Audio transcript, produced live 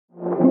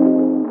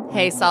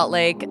Hey, Salt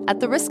Lake,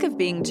 at the risk of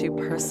being too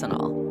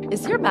personal,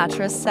 is your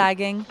mattress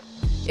sagging?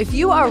 If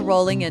you are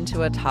rolling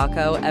into a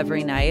taco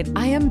every night,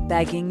 I am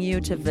begging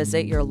you to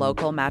visit your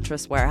local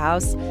Mattress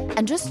Warehouse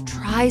and just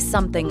try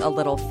something a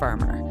little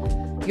firmer.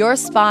 Your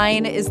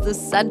spine is the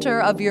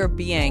center of your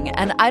being,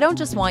 and I don't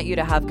just want you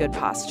to have good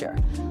posture.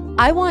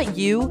 I want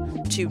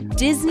you to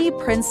Disney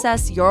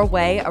princess your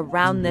way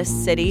around this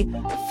city,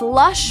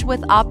 flush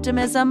with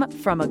optimism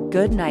from a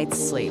good night's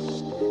sleep.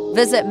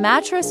 Visit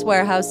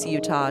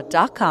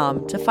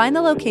mattresswarehouseutah.com to find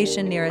the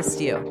location nearest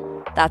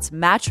you. That's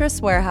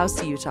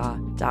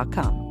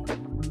mattresswarehouseutah.com.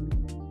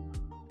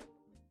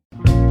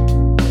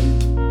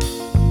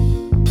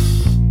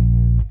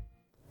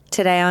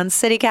 Today on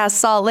CityCast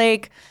Salt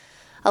Lake,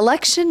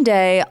 Election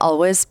Day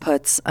always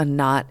puts a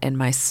knot in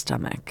my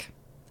stomach.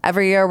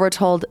 Every year we're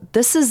told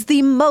this is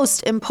the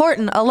most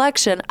important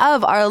election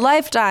of our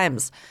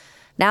lifetimes.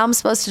 Now I'm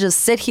supposed to just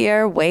sit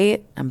here,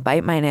 wait, and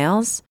bite my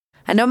nails?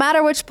 And no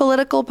matter which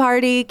political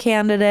party,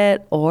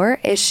 candidate, or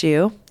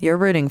issue you're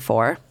rooting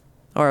for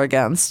or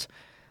against,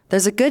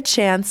 there's a good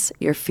chance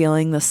you're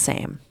feeling the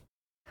same.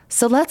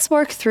 So let's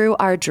work through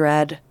our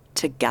dread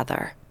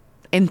together.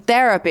 In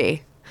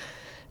therapy.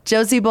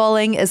 Josie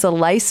Bowling is a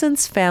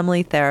licensed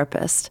family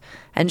therapist,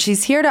 and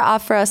she's here to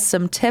offer us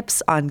some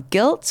tips on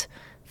guilt,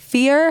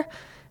 fear,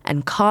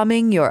 and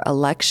calming your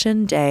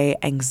election day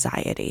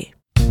anxiety.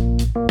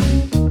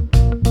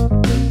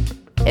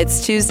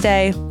 It's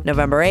Tuesday,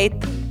 November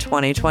 8th,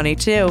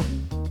 2022.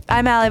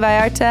 I'm Ali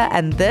Vallarta,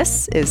 and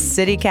this is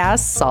CityCast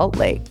Salt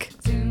Lake.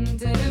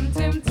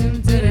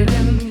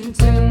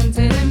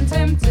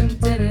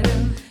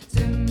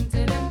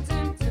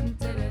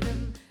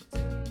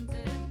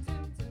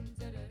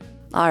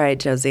 All right,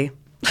 Josie.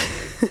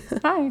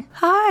 Hi.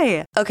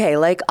 Hi. Okay,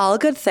 like all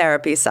good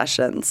therapy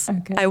sessions,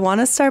 Okay. I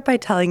want to start by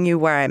telling you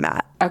where I'm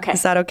at. Okay.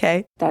 Is that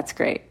okay? That's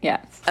great. Yeah.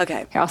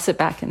 Okay. Here, I'll sit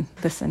back and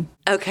listen.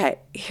 Okay,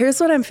 here's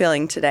what I'm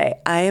feeling today.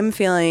 I am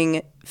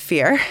feeling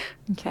fear.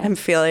 Okay. I'm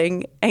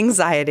feeling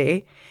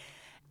anxiety.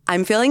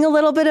 I'm feeling a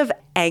little bit of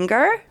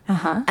anger.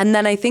 And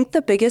then I think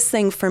the biggest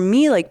thing for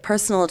me, like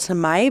personal to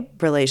my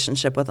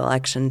relationship with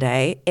Election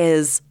Day,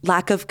 is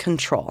lack of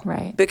control.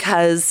 Right.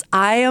 Because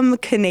I am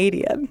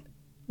Canadian,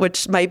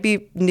 which might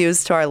be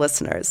news to our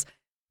listeners.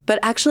 But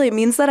actually, it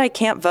means that I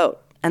can't vote.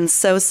 And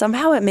so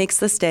somehow it makes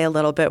this day a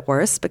little bit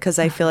worse because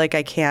I feel like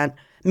I can't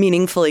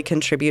meaningfully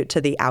contribute to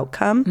the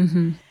outcome.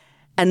 Mm-hmm.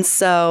 And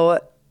so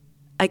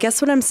I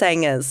guess what I'm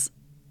saying is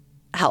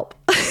help.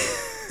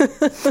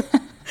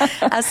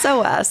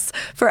 SOS.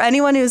 For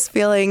anyone who's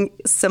feeling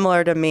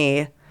similar to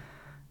me,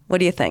 what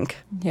do you think?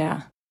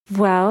 Yeah.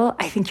 Well,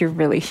 I think you're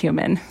really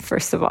human,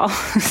 first of all.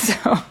 So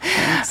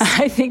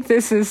I think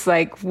this is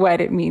like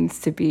what it means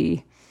to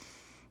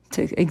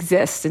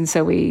exist. And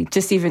so we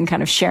just even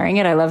kind of sharing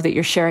it. I love that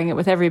you're sharing it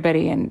with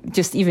everybody. And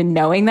just even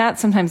knowing that,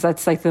 sometimes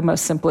that's like the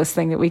most simplest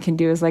thing that we can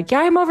do is like, yeah,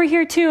 I'm over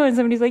here too. And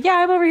somebody's like, yeah,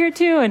 I'm over here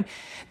too. And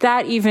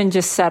that even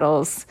just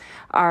settles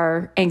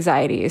our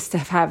anxieties to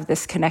have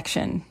this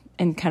connection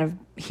and kind of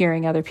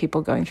hearing other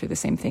people going through the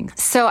same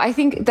things. So I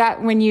think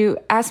that when you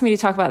asked me to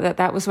talk about that,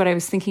 that was what I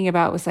was thinking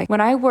about, was like when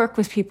I work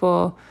with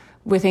people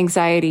with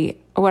anxiety,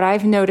 what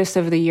I've noticed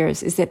over the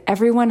years is that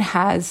everyone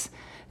has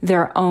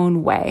their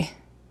own way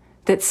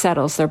that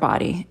settles their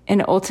body.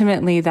 And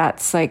ultimately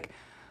that's like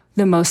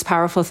the most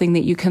powerful thing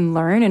that you can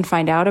learn and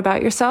find out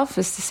about yourself,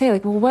 is to say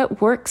like, well,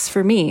 what works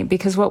for me?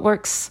 Because what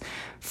works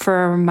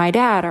for my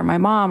dad or my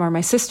mom or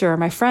my sister or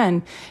my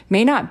friend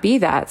may not be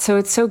that. So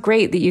it's so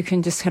great that you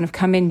can just kind of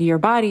come into your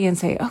body and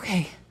say,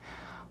 okay,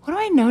 what do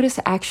I notice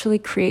actually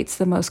creates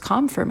the most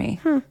calm for me?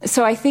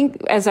 So I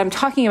think as I'm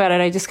talking about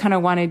it, I just kind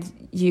of wanted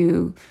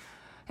you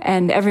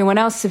and everyone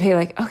else to pay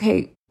like,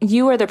 okay,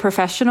 you are the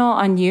professional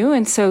on you.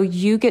 And so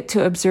you get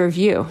to observe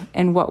you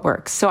and what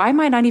works. So I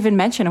might not even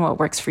mention what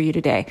works for you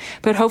today,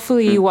 but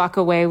hopefully you walk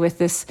away with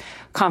this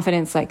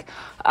confidence like,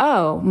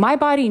 oh, my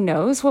body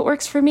knows what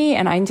works for me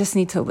and I just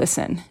need to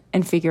listen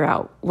and figure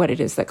out what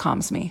it is that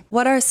calms me.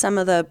 What are some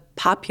of the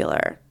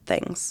popular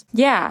things?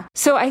 Yeah.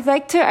 So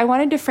I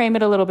wanted to frame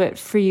it a little bit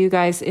for you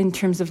guys in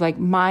terms of like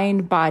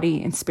mind,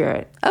 body, and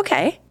spirit.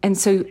 Okay. And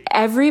so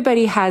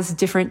everybody has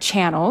different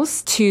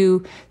channels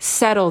to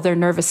settle their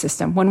nervous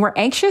system. When we're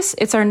anxious,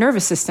 it's our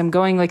nervous system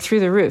going like through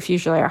the roof.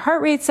 Usually our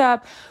heart rate's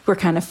up, we're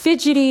kind of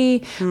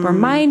fidgety, our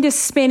mind is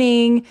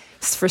spinning.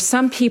 For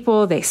some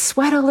people, they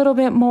sweat a little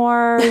bit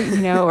more,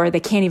 or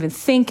they can't even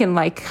think and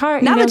like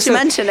heart. Now that you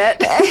mention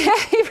it.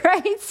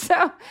 Right.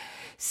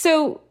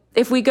 So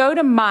if we go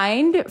to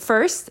mind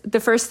first, the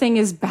first thing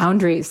is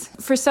boundaries.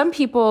 For some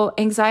people,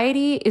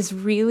 anxiety is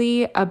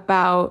really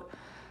about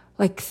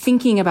like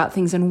thinking about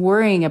things and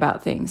worrying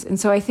about things. And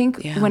so I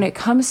think when it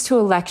comes to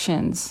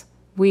elections,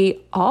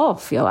 we all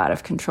feel out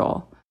of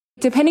control.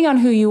 Depending on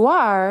who you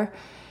are,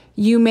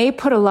 you may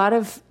put a lot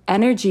of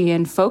energy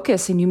and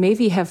focus, and you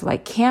maybe have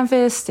like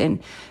canvassed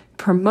and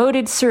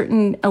promoted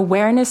certain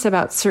awareness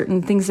about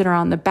certain things that are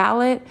on the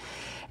ballot.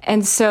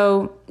 And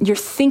so you're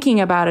thinking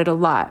about it a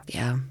lot.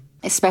 Yeah.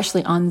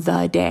 especially on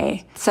the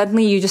day.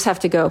 Suddenly you just have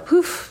to go,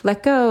 poof,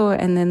 let go,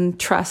 and then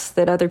trust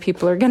that other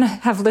people are going to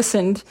have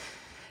listened.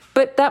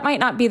 But that might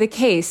not be the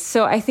case.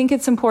 So I think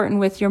it's important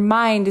with your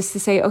mind is to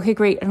say, okay,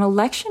 great. An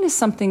election is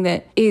something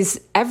that is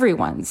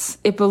everyone's.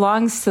 It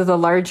belongs to the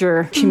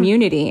larger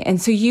community.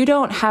 And so you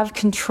don't have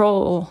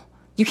control.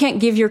 You can't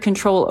give your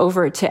control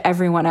over to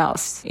everyone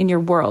else in your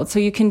world. So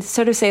you can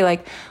sort of say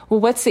like, well,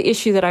 what's the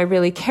issue that I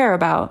really care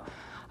about?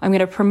 I'm going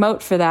to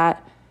promote for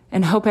that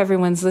and hope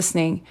everyone's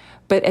listening.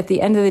 But at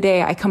the end of the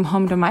day, I come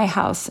home to my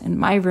house and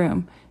my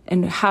room.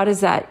 And how does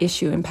that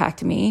issue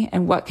impact me?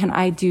 And what can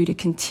I do to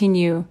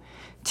continue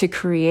to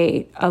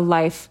create a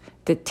life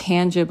that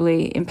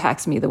tangibly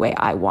impacts me the way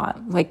I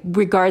want, like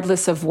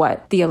regardless of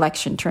what the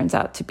election turns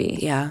out to be.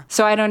 Yeah.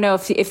 So I don't know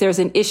if there's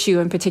an issue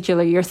in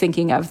particular you're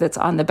thinking of that's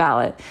on the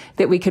ballot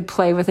that we could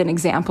play with an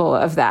example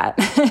of that.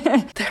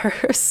 There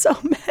are so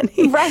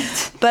many.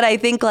 Right. But I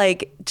think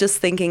like just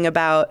thinking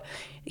about,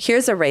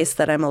 here's a race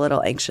that I'm a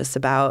little anxious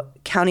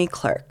about, county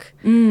clerk.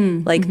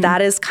 That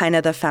is kind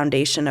of the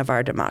foundation of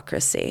our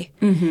democracy.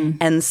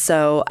 And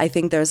so I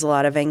think there's a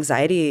lot of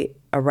anxiety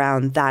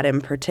around that in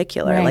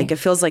particular. Right. Like it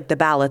feels like the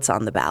ballot's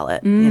on the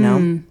ballot, you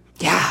know?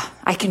 Yeah,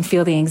 I can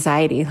feel the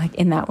anxiety like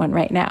in that one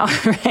right now,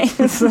 right?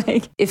 It's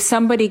like if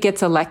somebody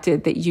gets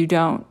elected that you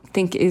don't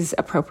think is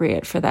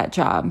appropriate for that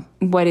job,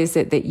 what is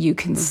it that you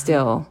can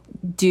still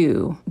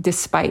do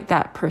despite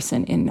that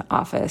person in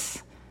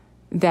office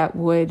that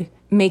would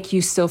make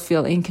you still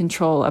feel in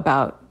control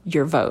about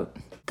your vote?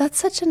 That's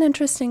such an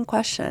interesting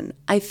question.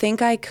 I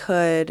think I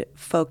could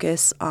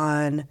focus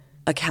on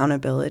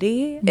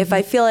accountability. If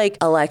I feel like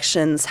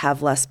elections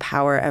have less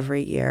power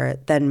every year,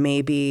 then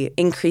maybe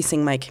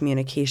increasing my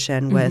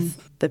communication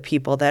with the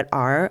people that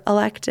are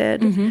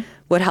elected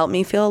would help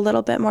me feel a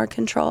little bit more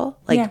control,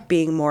 like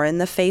being more in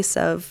the face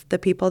of the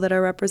people that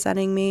are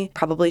representing me,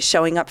 probably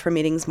showing up for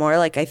meetings more.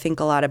 Like I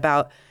think a lot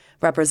about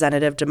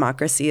representative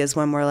democracy is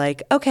when we're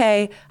like,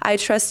 okay, I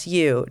trust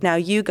you. Now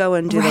you go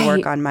and do the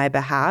work on my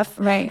behalf.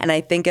 Right. And I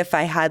think if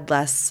I had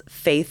less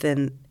faith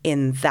in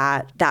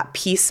that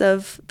piece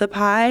of the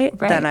pie,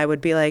 then I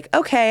would be like,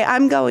 okay,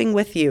 I'm going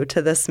with you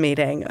to this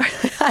meeting.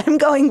 I'm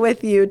going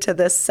with you to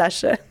this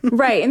session.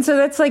 Right. And so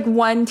that's like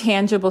one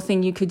tangible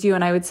thing you could do.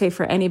 And I would say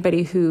for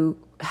anybody who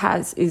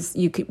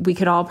we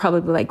could all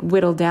probably like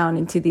whittle down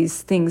into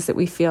these things that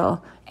we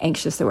feel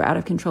anxious that we're out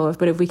of control of.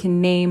 But if we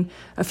can name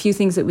a few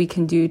things that we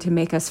can do to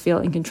make us feel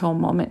in control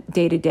moment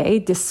day to day,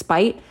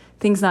 despite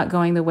things not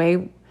going the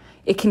way,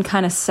 it can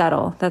kind of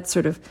settle.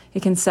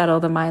 It can settle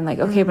the mind like,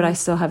 okay, but I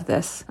still have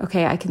this.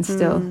 Okay, I can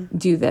still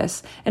do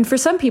this. And for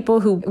some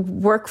people who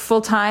work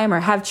full time or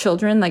have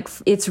children, like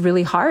it's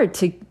really hard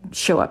to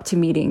show up to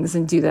meetings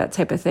and do that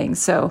type of thing.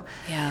 So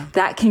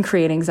that can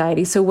create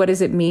anxiety. So what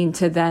does it mean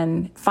to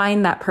then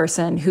find that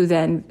person who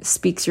then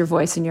speaks your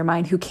voice in your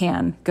mind, who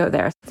can go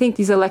there? I think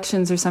these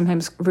elections are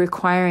sometimes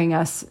requiring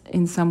us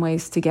in some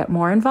ways to get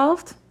more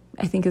involved.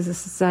 I think as a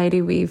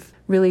society, we've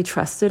really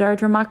trusted our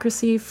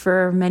democracy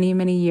for many,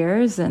 many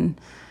years. And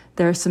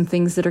there are some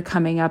things that are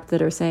coming up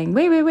that are saying,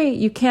 wait,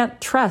 you can't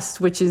trust,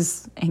 which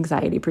is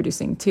anxiety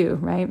producing too,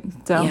 right?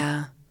 So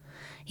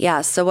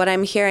Yeah. So what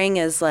I'm hearing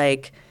is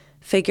like,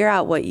 figure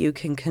out what you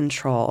can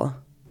control.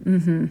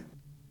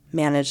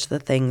 Manage the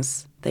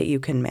things that you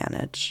can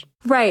manage.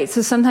 Right.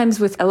 So sometimes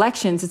with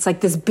elections, it's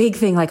like this big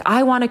thing, like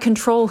I want to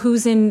control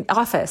who's in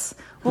office.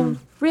 Well,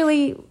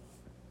 really,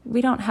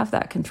 we don't have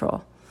that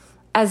control.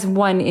 As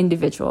one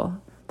individual,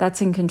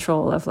 that's in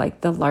control of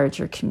like the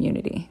larger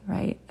community,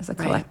 right? As a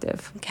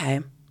collective.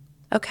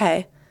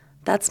 Okay.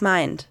 That's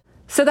mind.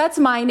 So that's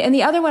mind. And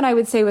the other one I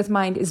would say with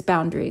mind is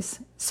boundaries.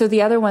 So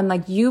the other one,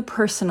 like you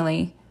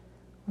personally,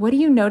 what do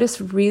you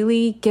notice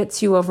really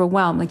gets you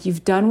overwhelmed? Like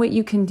you've done what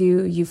you can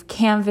do. You've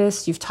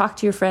canvassed, you've talked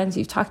to your friends,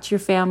 you've talked to your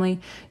family,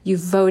 you've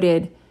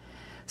voted.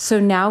 So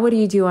now what do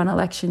you do on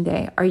election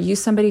day? Are you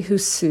somebody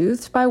who's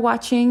soothed by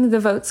watching the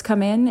votes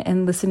come in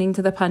and listening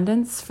to the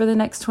pundits for the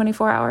next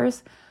 24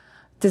 hours?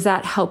 Does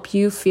that help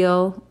you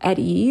feel at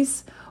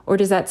ease, or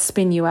does that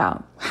spin you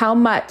out? How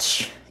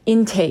much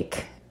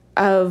intake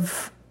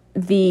of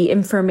the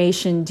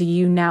information do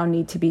you now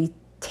need to be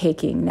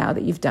taking now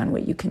that you've done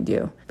what you can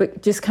do?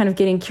 But just kind of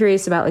getting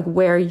curious about like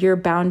where your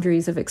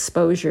boundaries of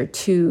exposure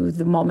to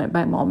the moment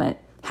by moment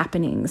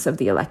happenings of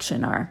the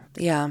election are.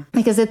 Yeah.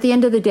 Because at the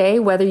end of the day,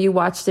 whether you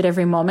watched it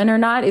every moment or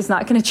not is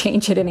not going to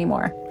change it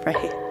anymore.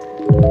 Right.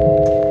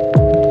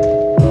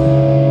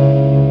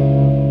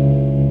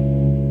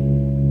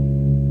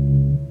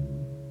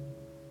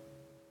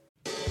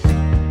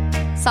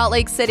 Salt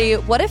Lake City,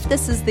 what if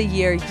this is the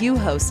year you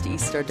host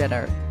Easter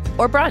dinner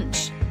or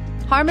brunch?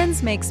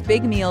 Harmon's makes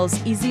big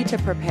meals easy to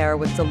prepare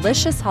with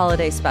delicious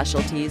holiday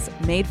specialties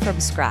made from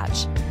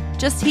scratch.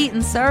 Just heat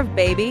and serve,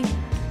 baby.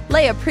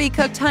 Lay a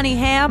pre-cooked honey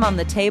ham on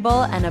the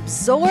table and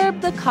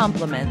absorb the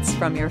compliments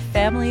from your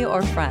family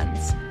or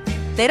friends.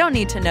 They don't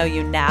need to know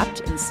you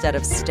napped instead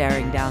of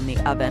staring down the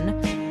oven.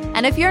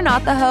 And if you're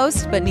not the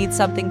host but need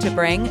something to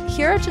bring,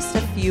 here are just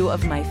a few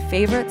of my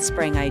favorite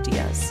spring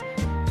ideas.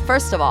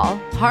 First of all,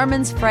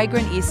 Harmon's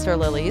fragrant Easter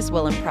lilies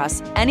will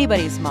impress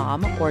anybody's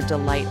mom or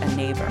delight a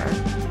neighbor.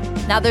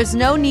 Now, there's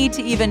no need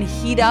to even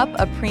heat up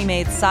a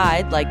pre-made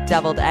side like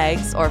deviled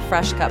eggs or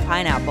fresh-cut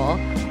pineapple,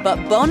 but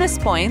bonus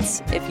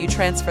points if you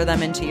transfer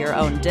them into your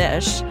own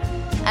dish.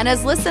 And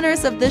as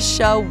listeners of this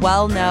show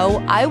well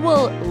know, I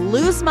will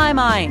lose my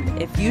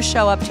mind if you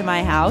show up to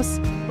my house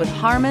with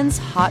Harmon's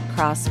hot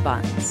cross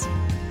buns.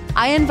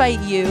 I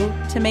invite you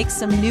to make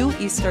some new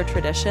Easter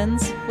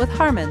traditions with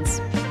Harmon's.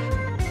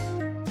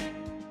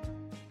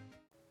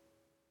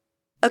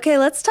 Okay,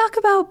 let's talk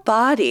about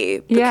body,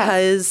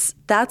 because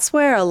that's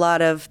where a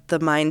lot of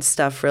the mind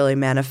stuff really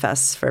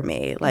manifests for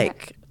me.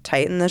 Like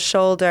tighten the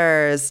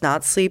shoulders,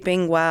 not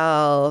sleeping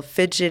well,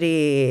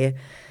 fidgety.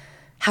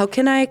 How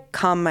can I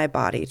calm my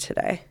body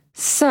today?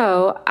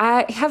 So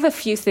I have a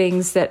few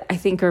things that I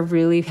think are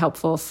really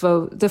helpful.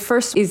 So the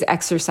first is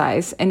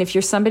exercise. And if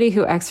you're somebody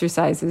who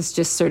exercises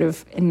just sort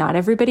of, and not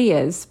everybody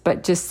is,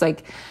 but just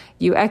like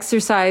you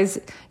exercise,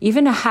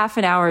 even a half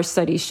an hour,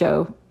 studies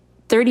show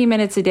 30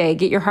 minutes a day,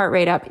 get your heart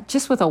rate up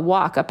just with a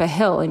walk up a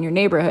hill in your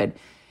neighborhood,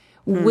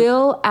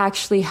 will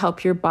actually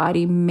help your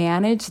body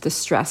manage the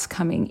stress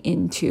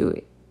coming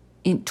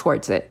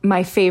towards it.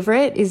 My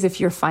favorite is if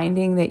you're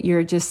finding that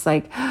you're just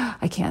like,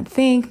 I can't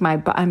think,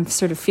 I'm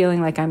sort of feeling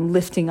like I'm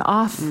lifting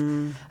off,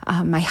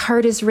 my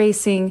heart is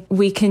racing.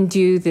 We can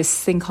do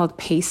this thing called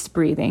paced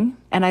breathing.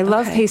 And I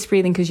love paced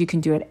breathing because you can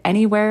do it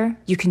anywhere.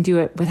 You can do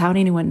it without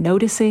anyone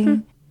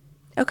noticing.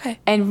 Okay.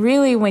 And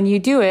really, when you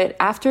do it,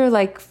 after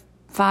like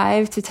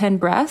 5 to 10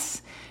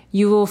 breaths,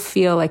 you will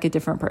feel like a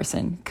different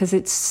person because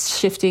it's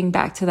shifting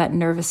back to that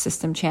nervous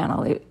system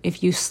channel.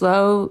 If you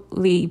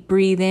slowly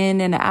breathe in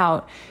and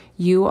out,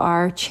 you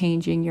are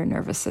changing your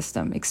nervous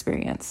system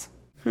experience.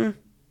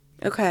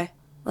 Okay.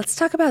 Let's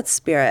talk about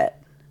spirit.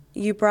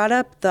 You brought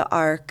up the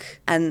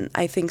arc, and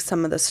I think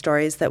some of the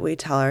stories that we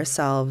tell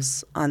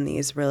ourselves on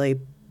these really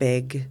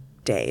big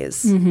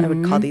days. I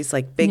would call these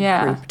like big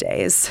group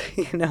days.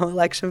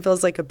 Election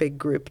feels like a big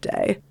group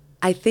day.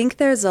 I think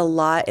there's a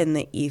lot in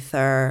the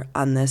ether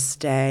on this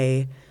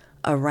day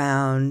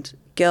around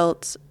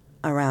guilt,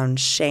 around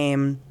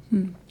shame.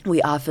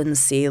 We often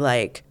see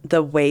like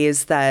the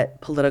ways that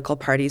political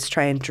parties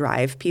try and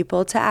drive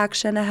people to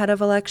action ahead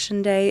of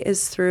election day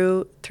is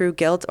through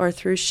guilt or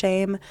through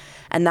shame.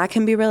 And that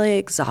can be really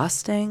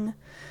exhausting.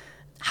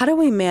 How do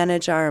we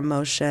manage our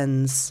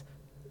emotions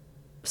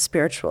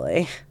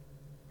spiritually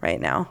right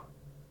now?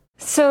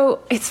 So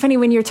it's funny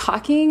when you're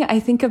talking, I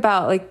think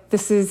about like,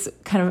 this is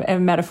kind of a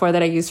metaphor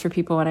that I use for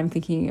people when I'm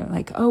thinking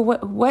like, oh,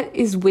 what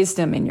is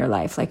wisdom in your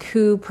life? Like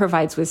who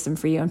provides wisdom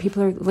for you? And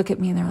people look at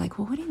me and they're like,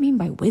 well, what do you mean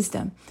by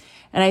wisdom?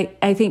 And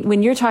I think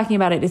when you're talking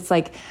about it, it's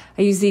like,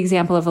 I use the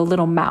example of a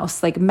little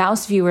mouse, like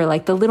mouse viewer,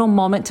 like the little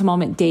moment to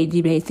moment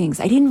day-to-day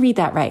things. I didn't read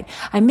that right.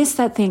 I missed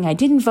that thing. I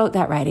didn't vote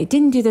that right. I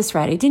didn't do this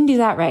right. I didn't do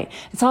that right.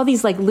 It's all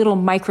these like little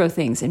micro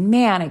things. And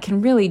man, it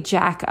can really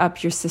jack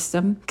up your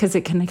system because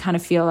it can kind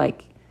of feel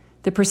like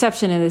the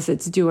perception is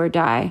it's do or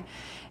die.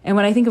 And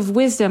when I think of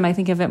wisdom, I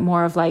think of it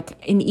more of like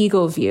an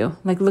eagle view,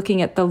 like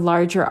looking at the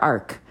larger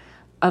arc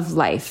of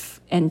life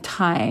and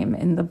time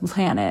and the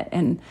planet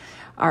and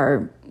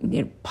our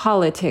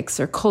politics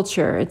or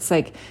culture. It's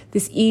like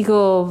this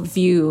eagle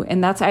view.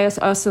 And I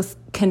also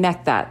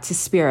connect that to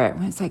spirit.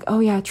 When it's like,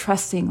 oh yeah,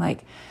 trusting,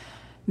 like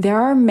there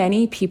are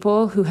many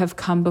people who have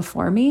come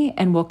before me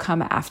and will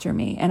come after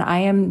me. And I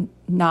am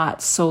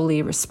not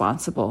solely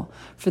responsible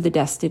for the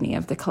destiny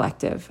of the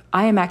collective.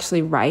 I am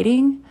actually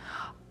riding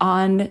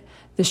on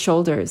the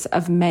shoulders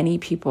of many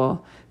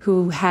people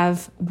who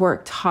have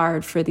worked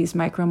hard for these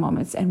micro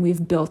moments, and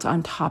we've built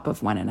on top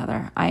of one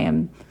another. I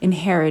am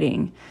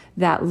inheriting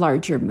that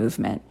larger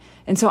movement.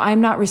 And so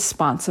I'm not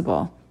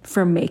responsible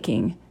for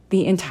making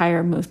the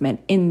entire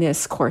movement in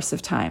this course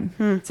of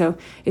time. So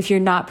if you're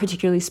not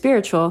particularly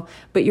spiritual,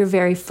 but you're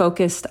very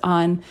focused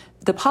on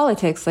the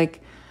politics,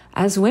 like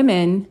as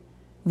women,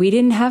 we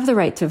didn't have the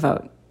right to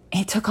vote.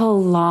 It took a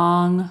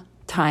long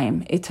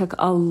time. It took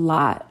a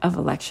lot of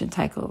election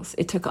cycles.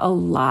 It took a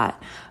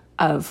lot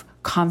of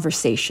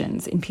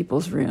conversations in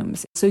people's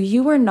rooms. So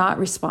you were not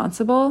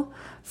responsible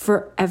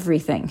for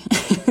everything.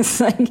 It's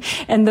like,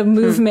 and the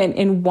movement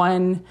in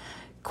one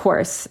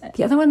course.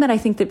 The other one that I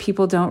think that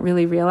people don't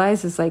really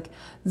realize is like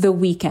the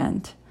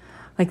weekend,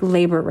 like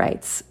labor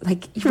rights,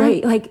 like,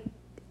 right. Like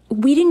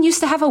we didn't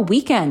used to have a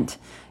weekend.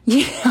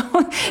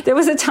 There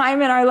was a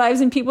time in our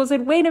lives and people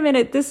said, wait a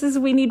minute,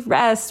 we need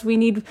rest. We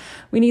need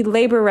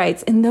labor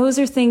rights. And those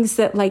are things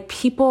that like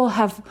people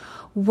have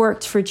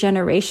worked for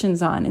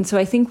generations on. And so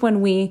I think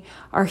when we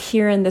are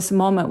here in this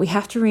moment, we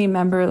have to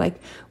remember like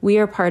we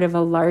are part of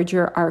a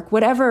larger arc,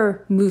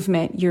 whatever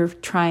movement you're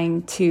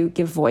trying to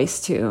give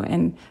voice to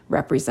and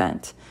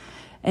represent.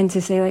 And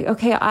to say like,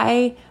 okay,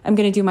 I am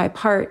going to do my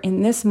part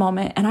in this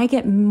moment and I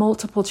get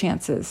multiple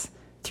chances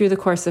through the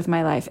course of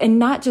my life. And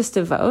not just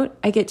to vote,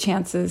 I get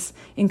chances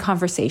in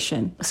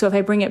conversation. So if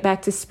I bring it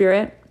back to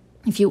spirit,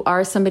 if you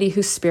are somebody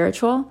who's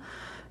spiritual,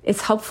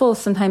 it's helpful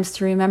sometimes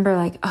to remember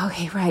like,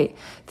 okay, right,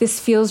 this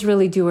feels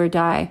really do or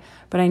die,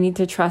 but I need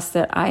to trust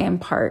that I am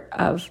part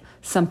of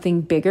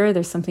something bigger.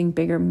 There's something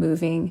bigger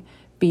moving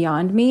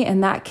beyond me,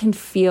 and that can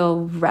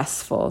feel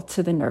restful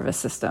to the nervous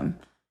system.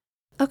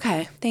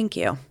 Okay, thank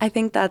you. I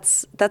think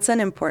that's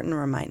an important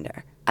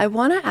reminder. I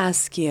want to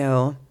ask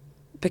you,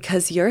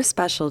 because your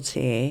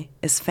specialty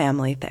is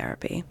family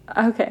therapy.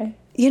 Okay.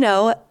 You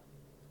know,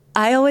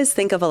 I always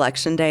think of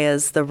Election Day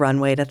as the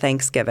runway to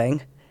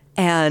Thanksgiving.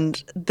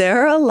 And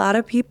there are a lot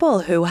of people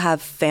who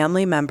have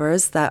family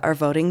members that are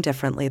voting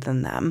differently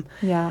than them.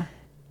 Yeah.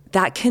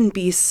 That can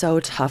be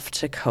so tough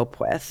to cope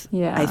with.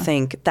 Yeah. I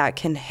think that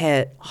can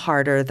hit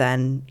harder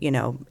than,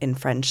 in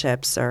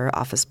friendships or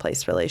office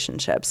place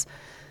relationships.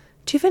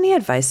 Do you have any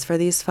advice for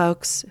these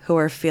folks who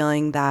are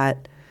feeling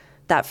that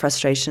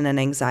frustration and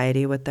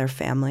anxiety with their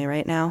family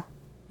right now?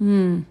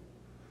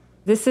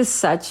 This is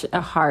such a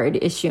hard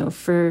issue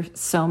for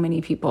so many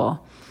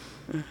people.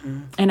 Mm-hmm.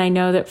 And I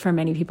know that for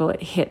many people,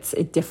 it hits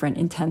at different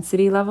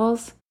intensity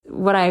levels.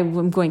 What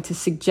I'm going to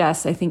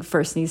suggest, I think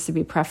first needs to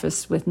be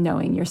prefaced with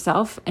knowing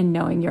yourself and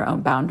knowing your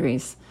own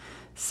boundaries.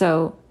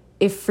 So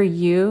if for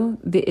you,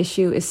 the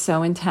issue is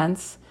so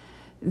intense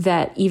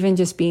that even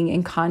just being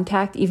in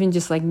contact, even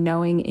just like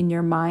knowing in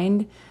your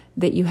mind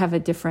that you have a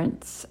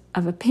difference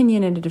of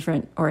opinion and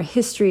a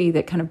history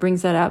that kind of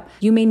brings that up,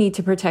 you may need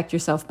to protect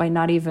yourself by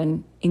not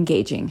even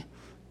engaging,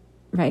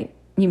 right?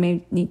 You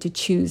may need to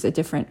choose a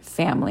different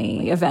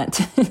family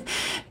event.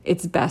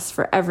 It's best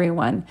for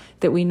everyone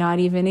that we not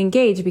even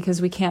engage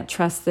because we can't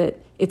trust that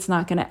it's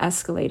not going to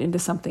escalate into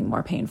something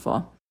more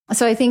painful.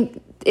 So I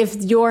think if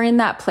you're in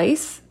that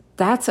place,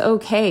 that's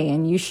okay.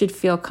 And you should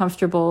feel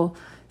comfortable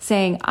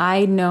saying,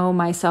 I know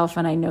myself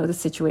and I know the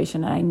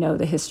situation and I know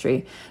the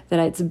history, that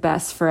it's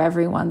best for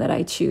everyone that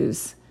I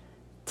choose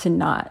to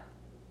not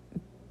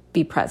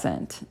be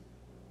present.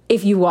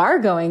 If you are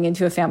going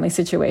into a family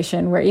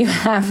situation where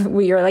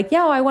you're like,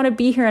 yeah, I want to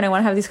be here and I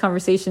want to have these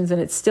conversations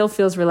and it still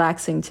feels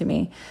relaxing to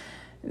me,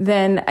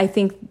 then I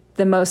think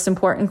the most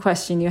important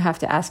question you have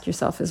to ask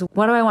yourself is,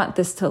 what do I want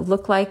this to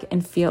look like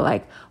and feel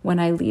like when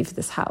I leave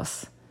this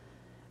house?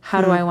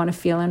 How do I want to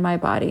feel in my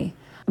body?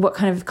 What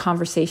kind of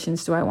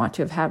conversations do I want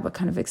to have had? What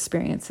kind of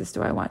experiences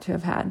do I want to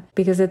have had?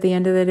 Because at the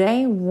end of the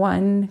day,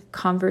 one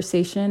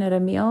conversation at a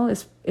meal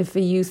is, if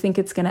you think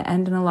it's going to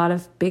end in a lot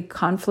of big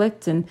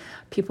conflict and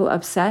people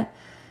upset,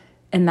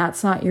 and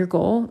that's not your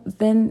goal,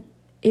 then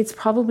it's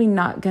probably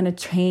not going to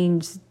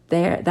change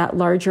that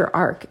larger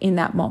arc in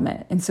that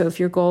moment. And so if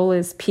your goal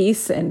is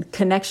peace and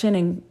connection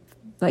and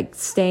like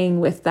staying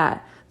with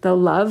that, the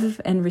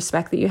love and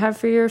respect that you have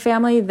for your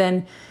family,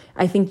 then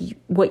I think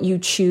what you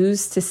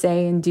choose to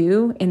say and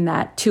do in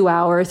that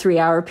 2-hour,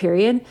 3-hour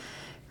period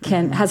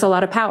has a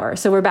lot of power.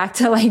 So we're back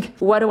to like,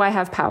 what do I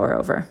have power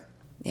over?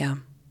 Yeah.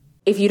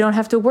 If you don't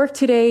have to work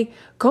today,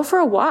 go for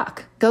a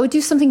walk. Go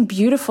do something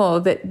beautiful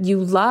that you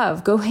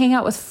love. Go hang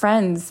out with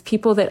friends,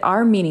 people that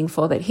are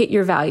meaningful, that hit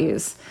your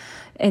values,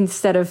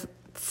 instead of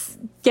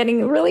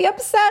getting really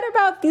upset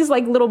about these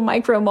like little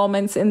micro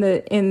moments in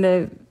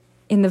the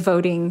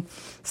voting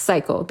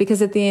cycle.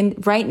 Because at the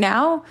end, right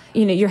now,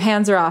 your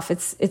hands are off.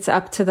 It's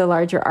up to the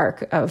larger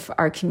arc of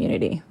our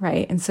community,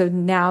 right? And so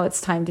now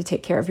it's time to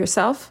take care of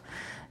yourself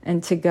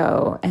and to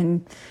go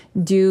and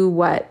do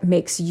what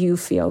makes you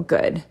feel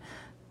good.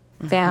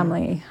 Mm-hmm.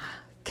 Family,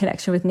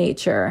 connection with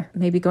nature,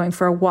 maybe going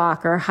for a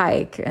walk or a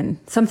hike and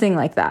something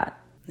like that.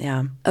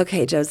 Yeah.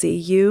 Okay, Josie,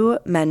 you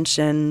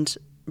mentioned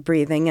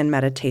breathing and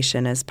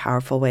meditation as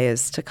powerful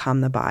ways to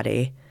calm the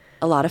body.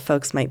 A lot of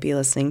folks might be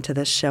listening to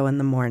this show in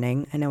the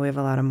morning. I know we have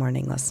a lot of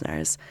morning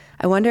listeners.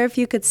 I wonder if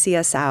you could see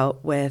us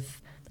out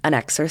with an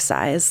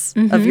exercise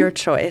of your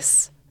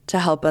choice to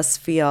help us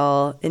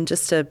feel in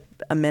just a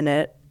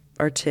minute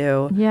or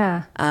two,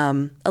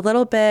 a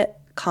little bit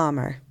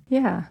calmer.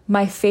 Yeah.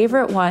 My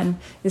favorite one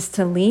is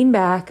to lean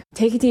back,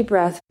 take a deep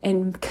breath,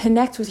 and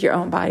connect with your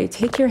own body.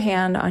 Take your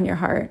hand on your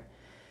heart.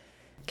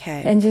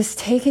 Okay. And just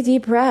take a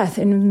deep breath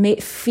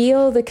and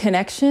feel the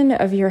connection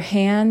of your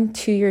hand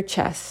to your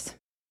chest.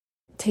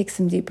 Take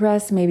some deep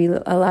breaths, maybe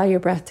allow your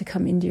breath to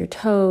come into your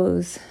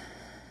toes.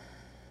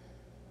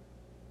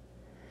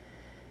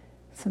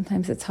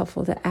 Sometimes it's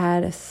helpful to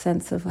add a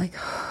sense of like,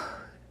 oh,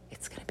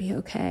 it's going to be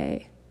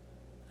okay.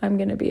 I'm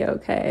going to be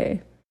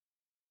okay.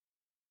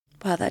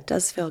 Wow, that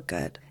does feel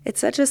good.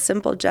 It's such a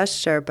simple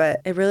gesture,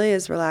 but it really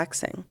is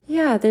relaxing.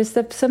 Yeah,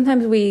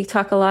 sometimes we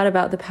talk a lot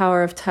about the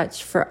power of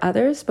touch for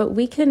others, but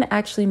we can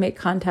actually make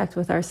contact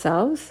with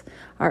ourselves,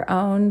 our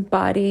own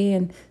body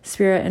and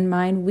spirit and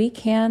mind. We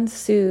can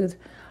soothe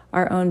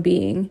our own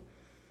being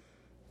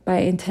by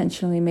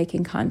intentionally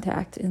making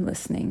contact and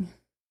listening.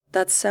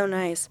 That's so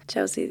nice.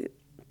 Josie,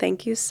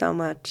 thank you so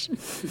much.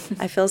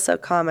 I feel so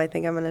calm. I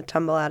think I'm going to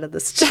tumble out of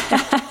this chair.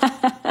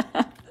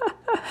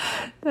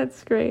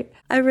 That's great.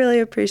 I really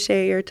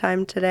appreciate your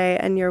time today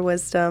and your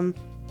wisdom.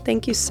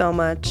 Thank you so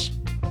much.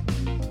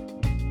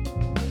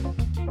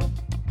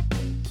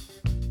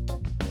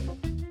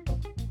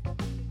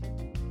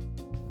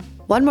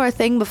 One more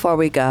thing before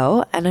we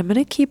go, and I'm going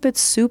to keep it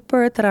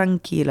super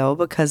tranquilo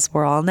because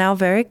we're all now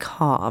very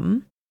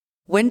calm.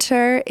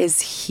 Winter is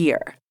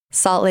here.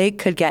 Salt Lake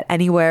could get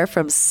anywhere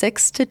from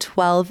 6 to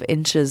 12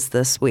 inches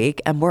this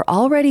week, and we're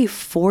already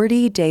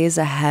 40 days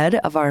ahead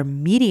of our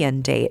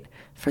median date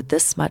for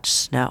this much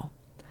snow.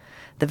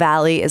 The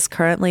valley is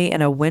currently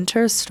in a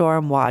winter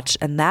storm watch,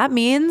 and that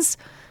means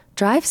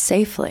drive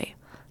safely.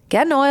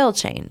 Get an oil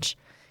change.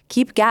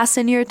 Keep gas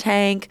in your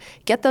tank.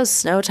 Get those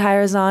snow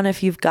tires on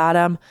if you've got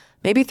them.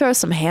 Maybe throw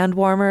some hand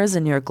warmers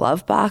in your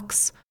glove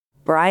box.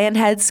 Brian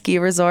Head Ski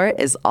Resort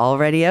is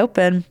already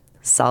open.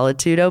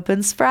 Solitude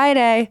opens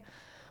Friday.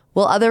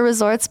 Will other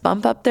resorts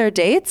bump up their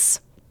dates?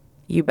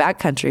 You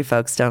backcountry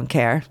folks don't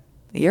care.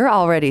 You're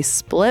already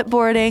split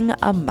boarding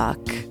amuck.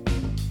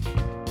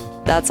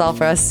 That's all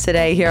for us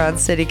today here on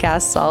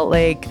CityCast Salt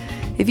Lake.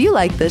 If you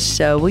like this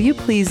show, will you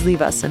please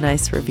leave us a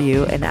nice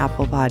review in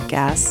Apple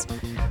Podcasts?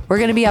 We're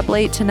going to be up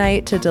late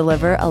tonight to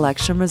deliver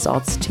election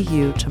results to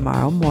you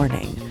tomorrow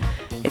morning.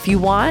 If you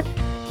want,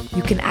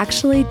 you can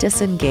actually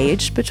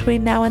disengage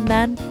between now and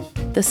then.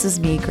 This is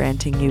me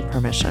granting you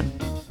permission.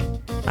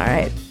 All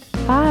right,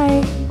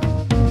 bye.